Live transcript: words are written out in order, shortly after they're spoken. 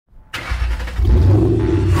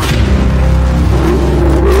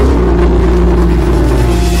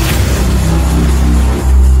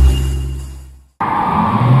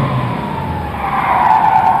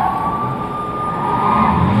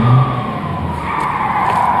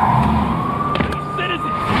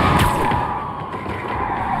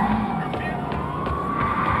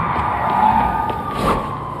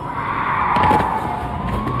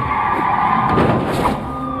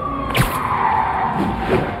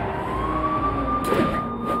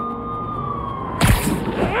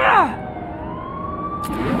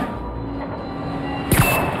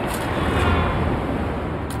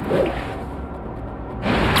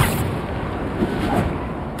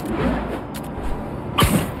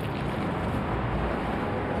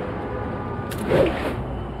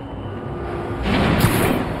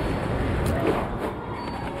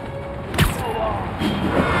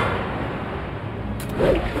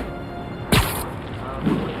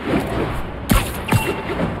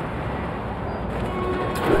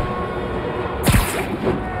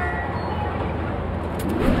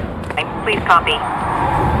Copy.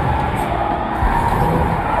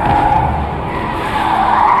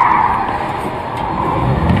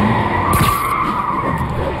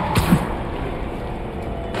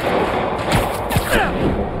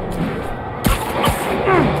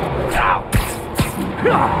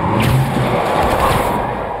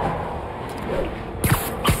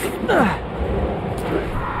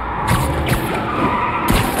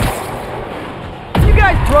 You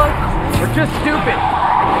guys drunk or just stupid?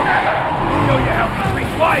 Show you how to be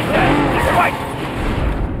quiet then. Fight!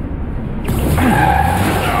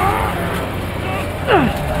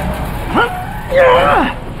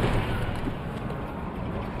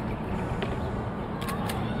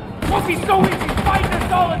 Won't be so easy fighting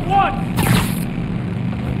us all at once!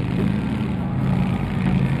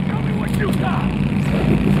 Tell me what you got!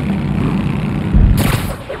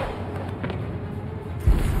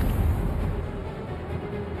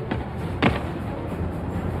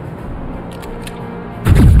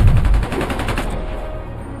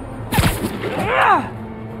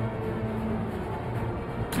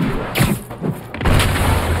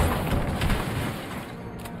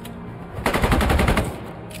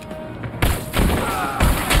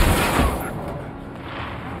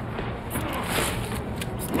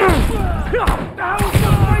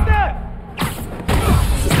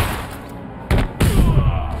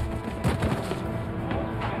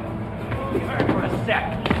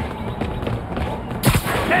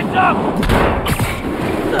 Hands up!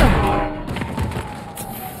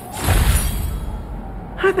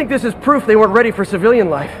 I think this is proof they weren't ready for civilian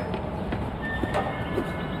life.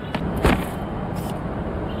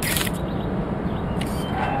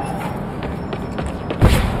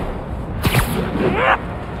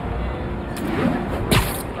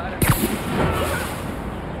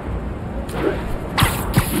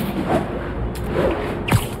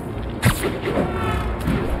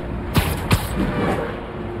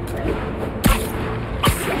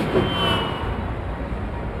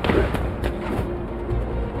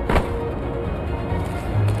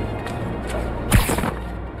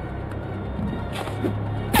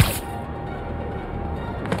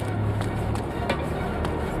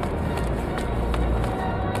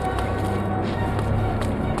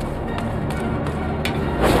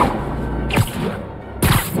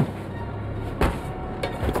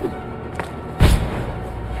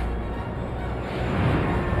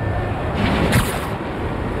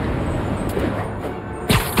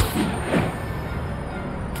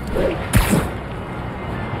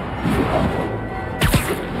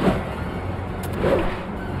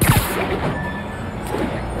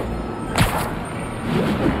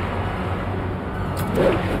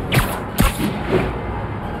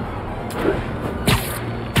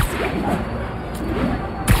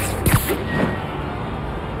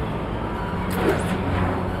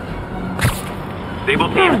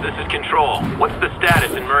 Sable teams, this is Control. What's the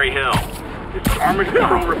status in Murray Hill? This is Armored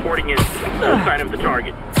Control reporting in. No sign of the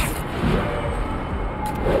target.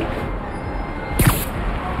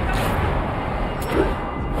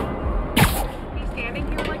 He's standing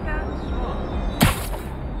here like that?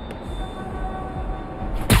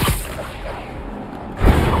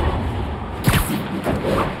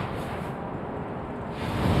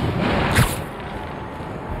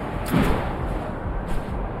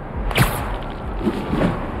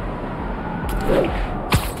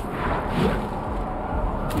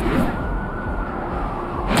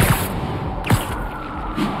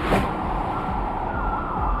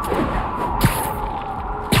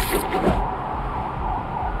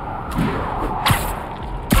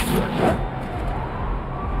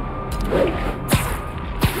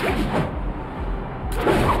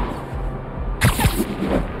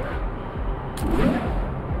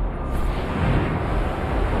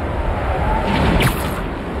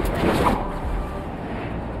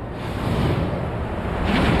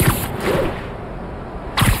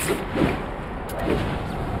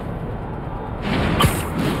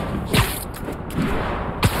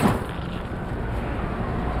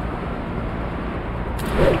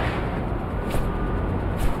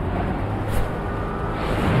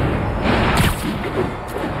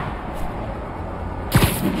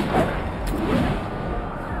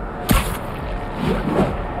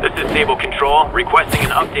 This is Sable Control, requesting an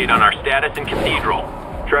update on our status in Cathedral.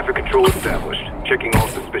 Traffic control established. Checking all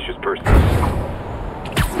suspicious persons.